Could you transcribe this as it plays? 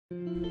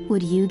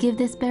Would you give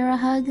this bear a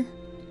hug?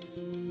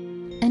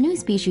 A new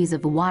species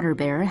of water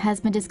bear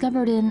has been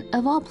discovered in,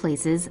 of all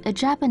places, a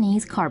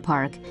Japanese car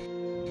park.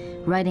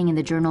 Writing in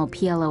the journal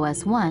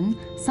PLOS One,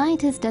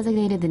 scientists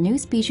designated the new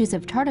species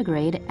of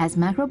tardigrade as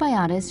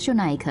Macrobiotis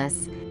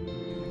shonaicus.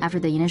 After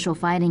the initial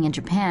finding in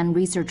Japan,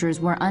 researchers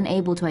were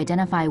unable to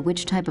identify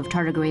which type of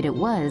tardigrade it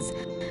was.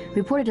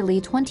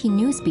 Reportedly, 20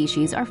 new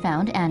species are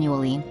found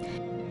annually.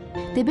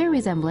 They bear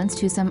resemblance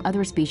to some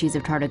other species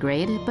of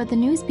tardigrade, but the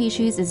new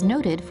species is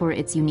noted for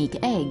its unique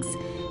eggs.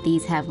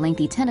 These have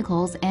lengthy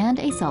tentacles and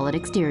a solid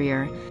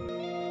exterior.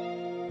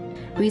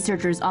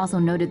 Researchers also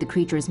noted the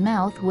creature's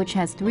mouth, which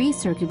has 3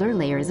 circular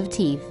layers of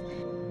teeth.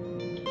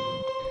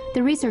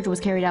 The research was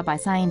carried out by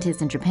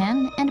scientists in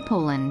Japan and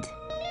Poland.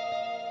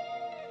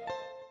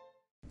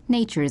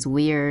 Nature's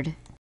weird.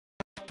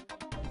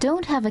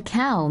 Don't have a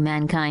cow,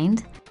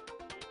 mankind.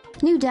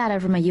 New data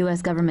from a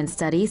U.S. government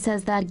study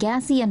says that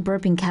gassy and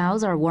burping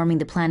cows are warming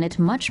the planet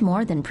much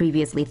more than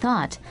previously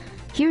thought.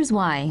 Here's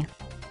why.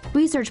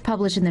 Research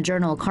published in the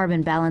journal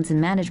Carbon Balance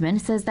and Management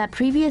says that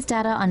previous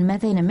data on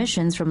methane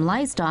emissions from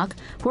livestock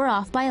were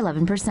off by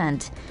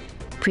 11%.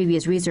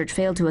 Previous research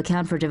failed to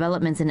account for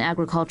developments in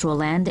agricultural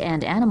land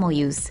and animal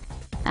use.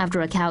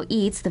 After a cow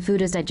eats, the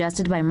food is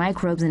digested by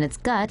microbes in its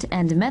gut,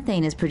 and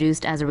methane is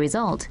produced as a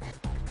result.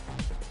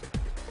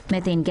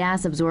 Methane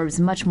gas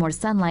absorbs much more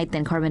sunlight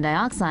than carbon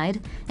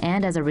dioxide,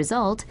 and as a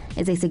result,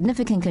 is a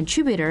significant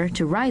contributor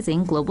to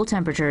rising global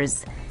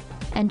temperatures.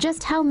 And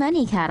just how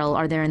many cattle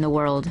are there in the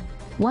world?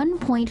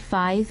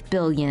 1.5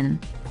 billion.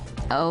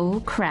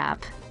 Oh,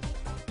 crap.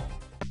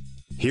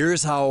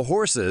 Here's how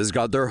horses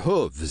got their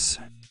hooves.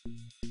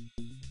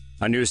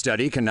 A new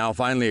study can now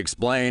finally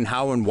explain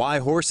how and why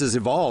horses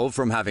evolved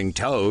from having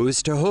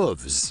toes to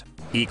hooves.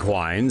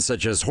 Equines,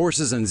 such as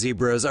horses and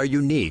zebras, are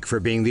unique for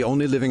being the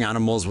only living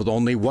animals with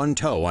only one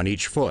toe on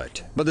each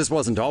foot. But this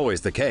wasn't always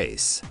the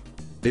case.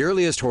 The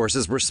earliest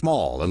horses were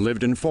small and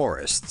lived in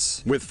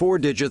forests, with 4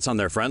 digits on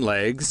their front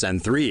legs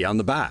and 3 on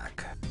the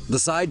back. The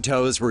side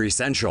toes were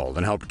essential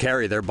and helped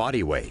carry their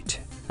body weight.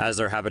 As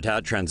their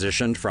habitat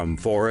transitioned from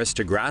forest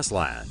to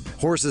grassland,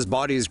 horses'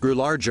 bodies grew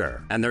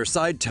larger and their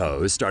side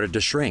toes started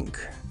to shrink.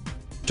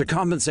 To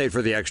compensate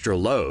for the extra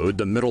load,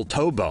 the middle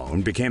toe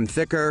bone became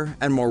thicker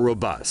and more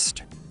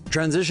robust.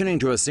 Transitioning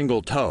to a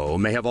single toe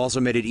may have also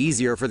made it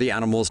easier for the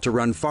animals to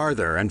run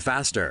farther and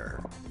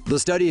faster. The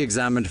study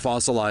examined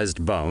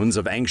fossilized bones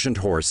of ancient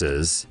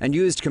horses and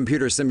used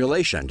computer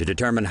simulation to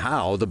determine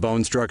how the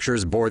bone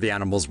structures bore the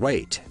animal's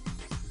weight.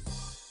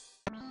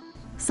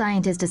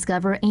 Scientists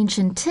discover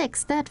ancient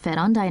ticks that fed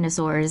on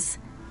dinosaurs.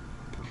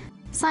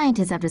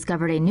 Scientists have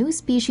discovered a new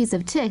species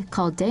of tick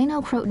called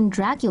Dinocroton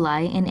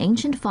draculae in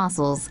ancient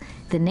fossils.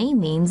 The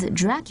name means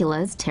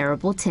Dracula's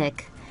terrible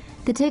tick.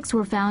 The ticks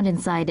were found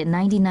inside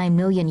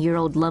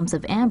 99-million-year-old lumps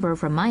of amber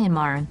from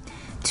Myanmar.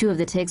 2 of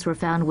the ticks were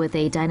found with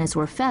a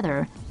dinosaur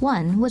feather.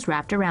 1 was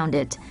wrapped around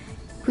it.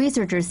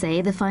 Researchers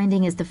say the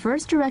finding is the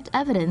first direct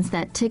evidence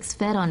that ticks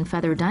fed on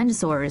feathered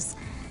dinosaurs.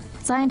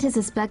 Scientists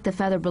suspect the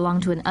feather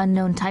belonged to an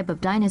unknown type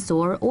of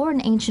dinosaur or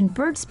an ancient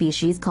bird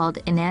species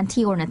called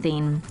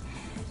enantiornithine.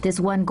 This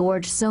one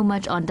gorged so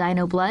much on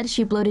dino blood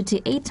she bloated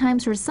to 8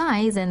 times her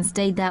size and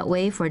stayed that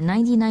way for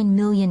 99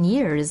 million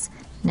years.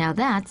 Now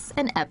that's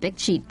an epic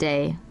cheat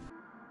day.